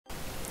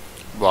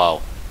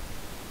Wow,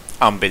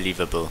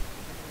 unbelievable.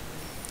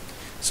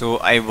 So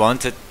I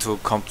wanted to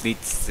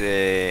complete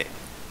the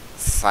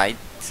site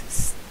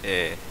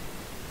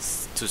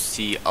to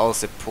see all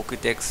the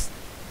Pokédex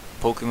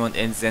Pokemon,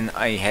 and then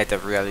I had a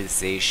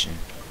realization.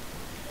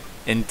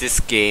 In this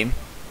game,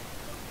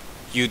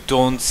 you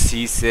don't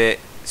see the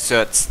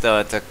third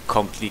starter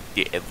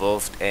completely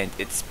evolved and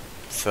its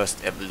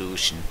first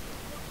evolution.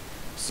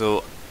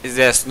 So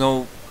there's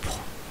no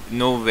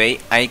way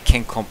I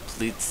can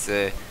complete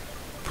the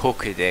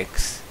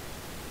Pokédex,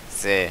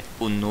 the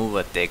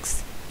Unova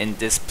Dex, in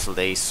this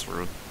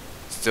playthrough.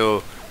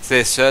 So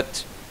the third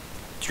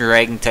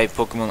Dragon type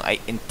Pokemon I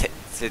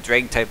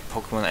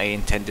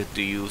intended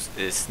to use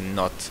is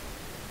not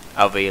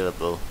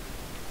available.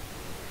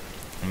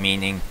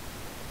 Meaning,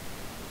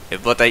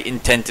 what I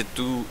intend to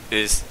do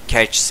is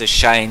catch the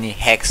shiny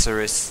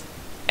Hexorus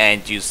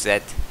and use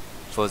that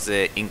for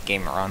the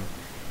in-game run.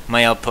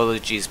 My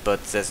apologies,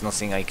 but there's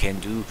nothing I can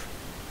do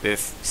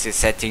with the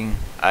setting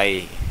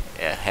I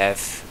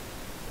have.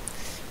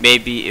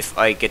 Maybe if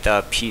I get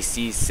a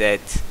PC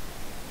set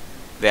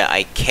where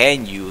I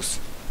can use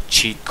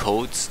cheat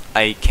codes,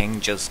 I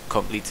can just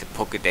complete the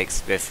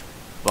Pokédex with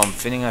one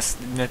finger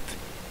snip,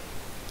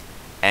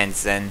 and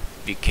then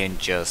we can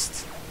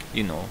just,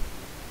 you know.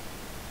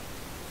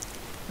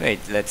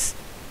 Wait, let's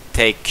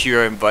take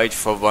Kyurem White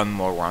for one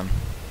more run.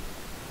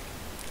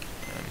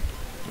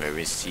 Where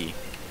is he?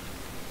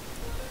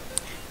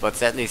 But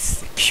that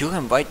is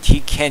Kyurem White.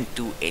 He can't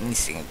do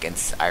anything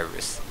against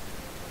Iris.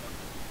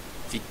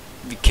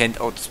 We can't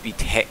outspeed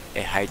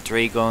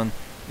Hydreigon.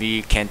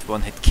 We can't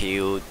one-hit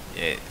KO.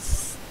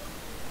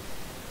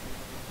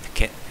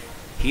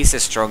 He's the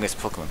strongest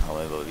Pokemon,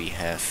 however, we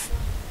have.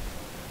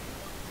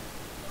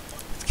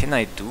 What can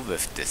I do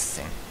with this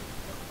thing?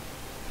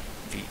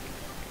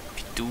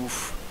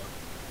 Doof.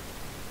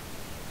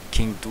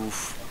 King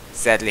Doof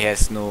sadly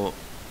has no.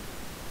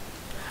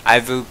 I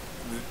will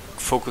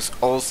focus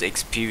all the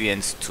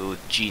experience to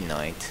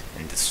G-Knight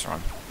in this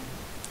run.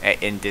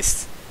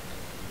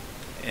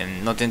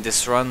 Not in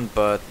this run,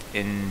 but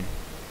in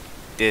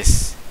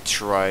this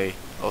try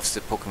of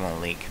the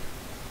Pokemon League.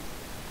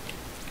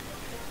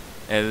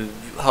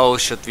 How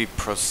should we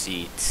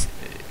proceed?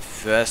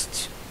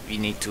 First, we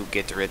need to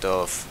get rid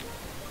of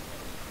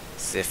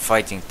the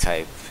fighting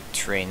type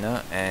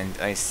trainer, and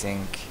I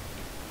think,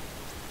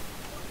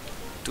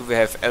 do we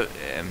have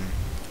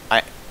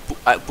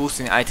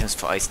boosting items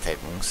for ice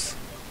type moves?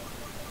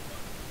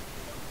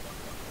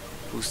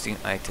 Boosting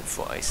item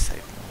for ice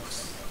type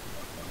moves.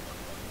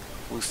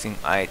 Boosting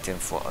item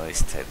for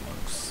ice type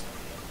moves.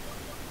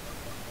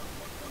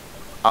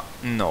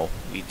 No,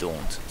 we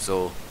don't.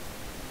 So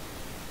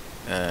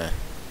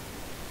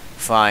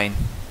fine.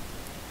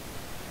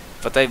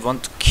 What I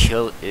want to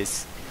kill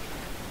is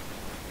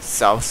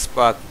South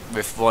Spark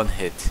with one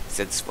hit.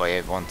 That's why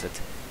I wanted.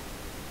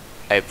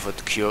 I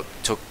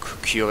took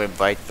Kyurem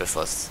White with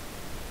us.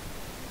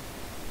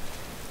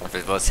 If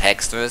it was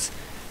Hexorus,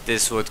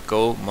 this would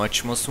go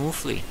much more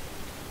smoothly.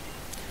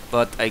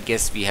 But I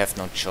guess we have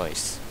no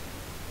choice.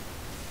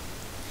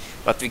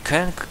 But we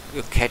can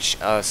catch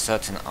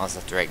certain other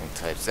dragon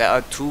types. There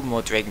are two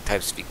more dragon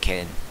types we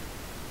can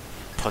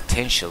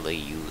potentially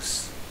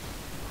use.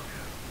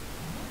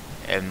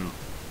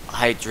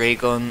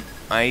 Hydreigon,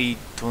 I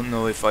don't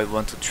know if I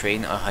want to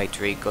train a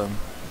Hydreigon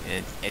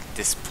at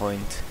this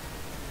point.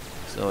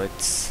 So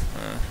it's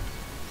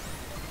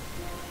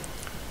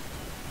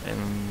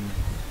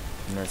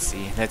let's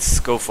see. Let's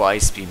go for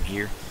Ice Beam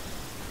here.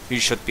 We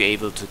should be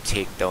able to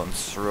take down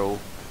Throw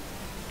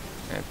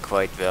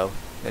quite well.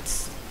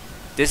 This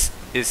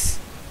is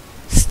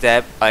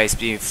Stab Ice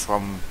Beam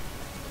from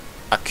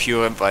a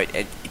Kyurem White,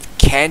 and it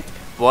can't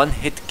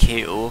one-hit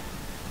KO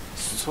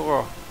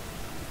Zoroark.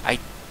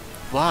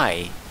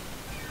 Why?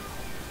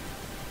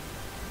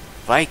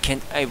 Why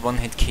can't I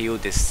one-hit KO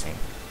this thing?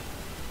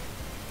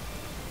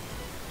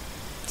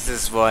 This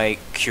is why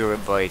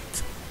Kyurem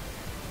White.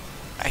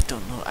 I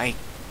don't know.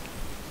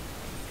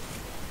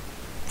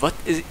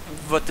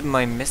 What am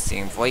I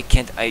missing? Why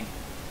can't I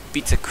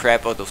beat the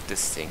crap out of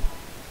this thing?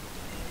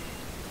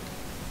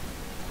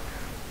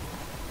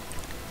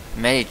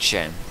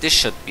 Medicham. This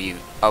should be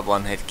a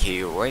one-hit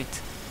KO,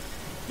 right?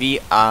 We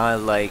are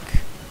like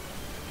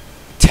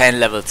 10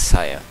 levels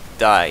higher.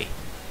 Die.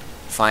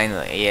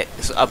 Finally, yeah.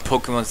 So our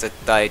Pokemon that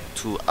died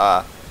to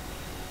our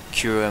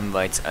Kyurem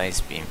White's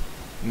Ice Beam.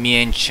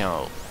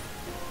 Mienshao.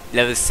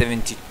 Level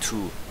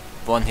 72.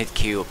 One-hit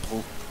KO.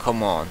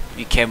 Come on.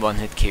 We can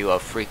one-hit KO a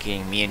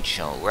freaking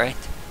Mienshao,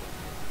 right?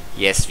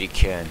 Yes, we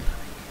can.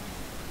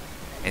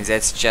 And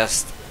that's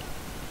just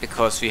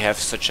because we have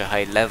such a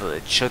high level.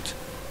 It should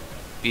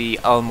be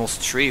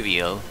almost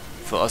trivial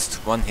for us to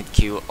one-hit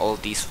KO all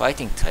these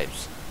fighting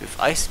types with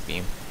Ice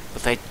Beam.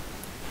 But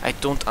I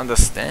don't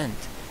understand.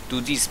 Do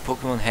these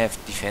Pokemon have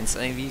defense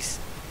IVs?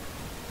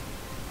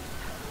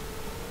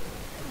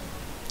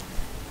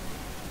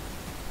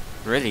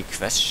 Really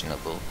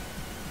questionable.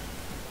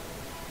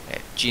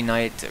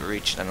 G-Knight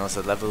reached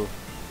another level.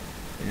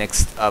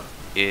 Next up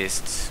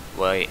is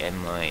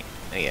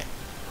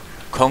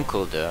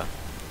Conkeldurr.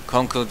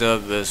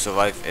 Conkeldurr will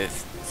survive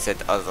if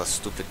that other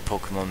stupid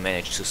Pokemon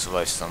manage to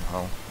survive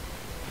somehow.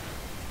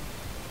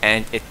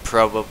 And it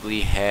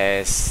probably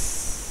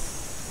has...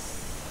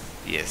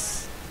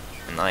 yes,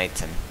 an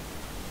item.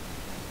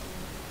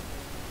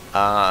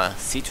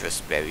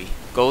 Citrus Berry.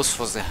 Goes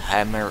for the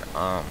Hammer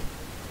Arm.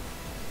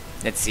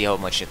 Let's see how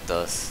much it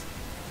does.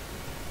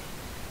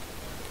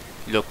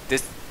 Look,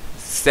 that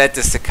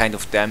is the kind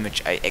of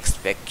damage I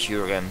expect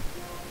Kyurem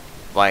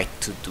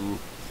White to do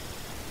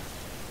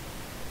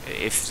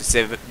if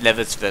the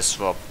levels were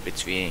swapped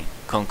between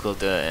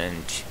Conkeldurr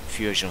and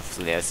Fusion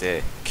Flare,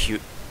 the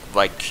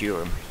White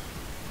Kyurem.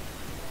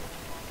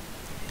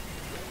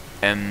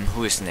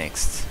 Who is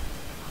next?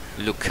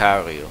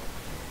 Lucario.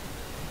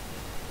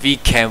 We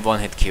can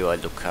one-hit KO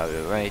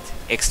Lucario, right?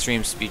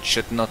 Extreme Speed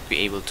should not be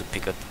able to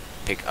pick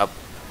up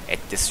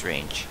at this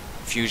range.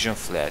 Fusion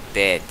Flare,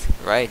 dead,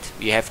 right?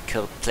 We have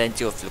killed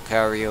plenty of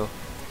Lucario,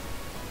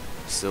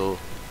 so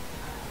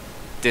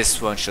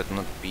this one should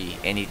not be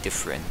any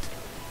different.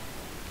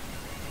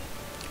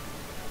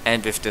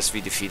 And with this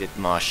we defeated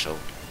Marshal.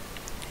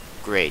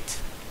 Great.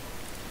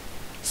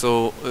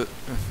 So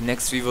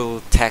next we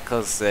will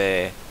tackle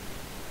the...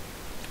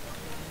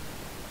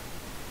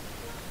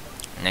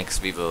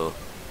 next we will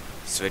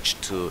switch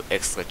to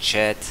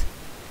Extrachad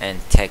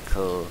and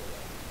tackle...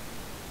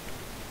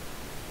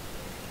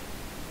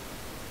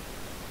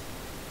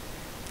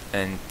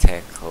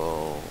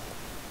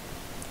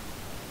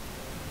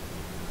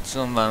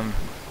 someone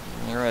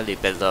really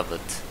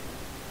beloved.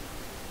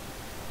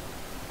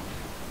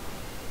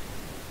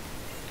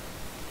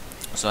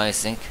 So I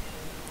think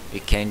we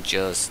can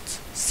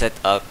just set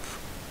up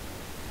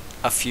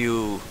a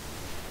few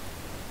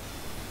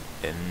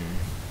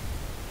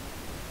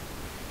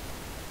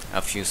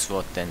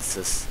sword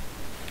dances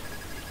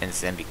and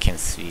then we can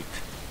sweep.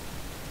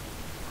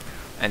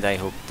 And I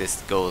hope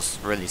this goes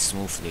really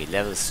smoothly.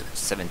 Level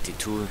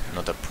 72,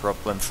 not a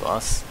problem for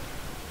us.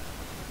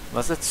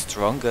 Was it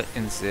stronger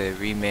in the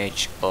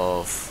rematch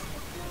of...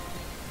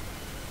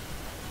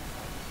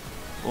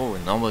 oh,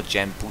 normal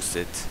jam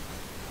boosted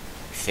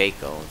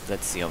Fake Out.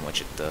 Let's see how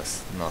much it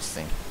does.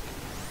 Nothing.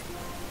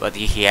 But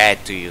he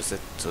had to use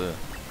it to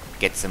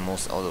get the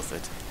most out of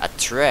it.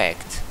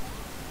 Attract!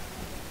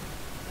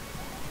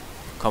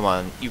 Come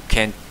on, you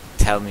can't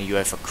tell me you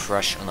have a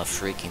crush on a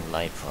freaking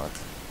Liepard.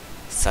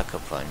 Sucker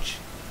Punch.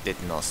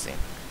 Did nothing.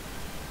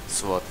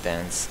 Sword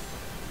Dance.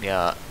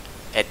 Yeah,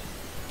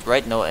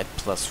 right now at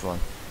 +1.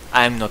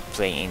 I'm not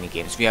playing any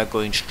games. We are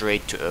going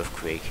straight to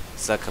Earthquake.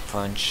 Sucker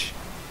Punch.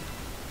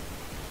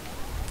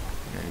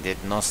 And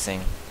did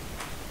nothing.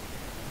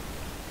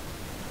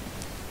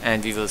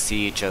 And we will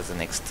see each other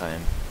next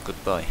time.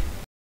 Goodbye.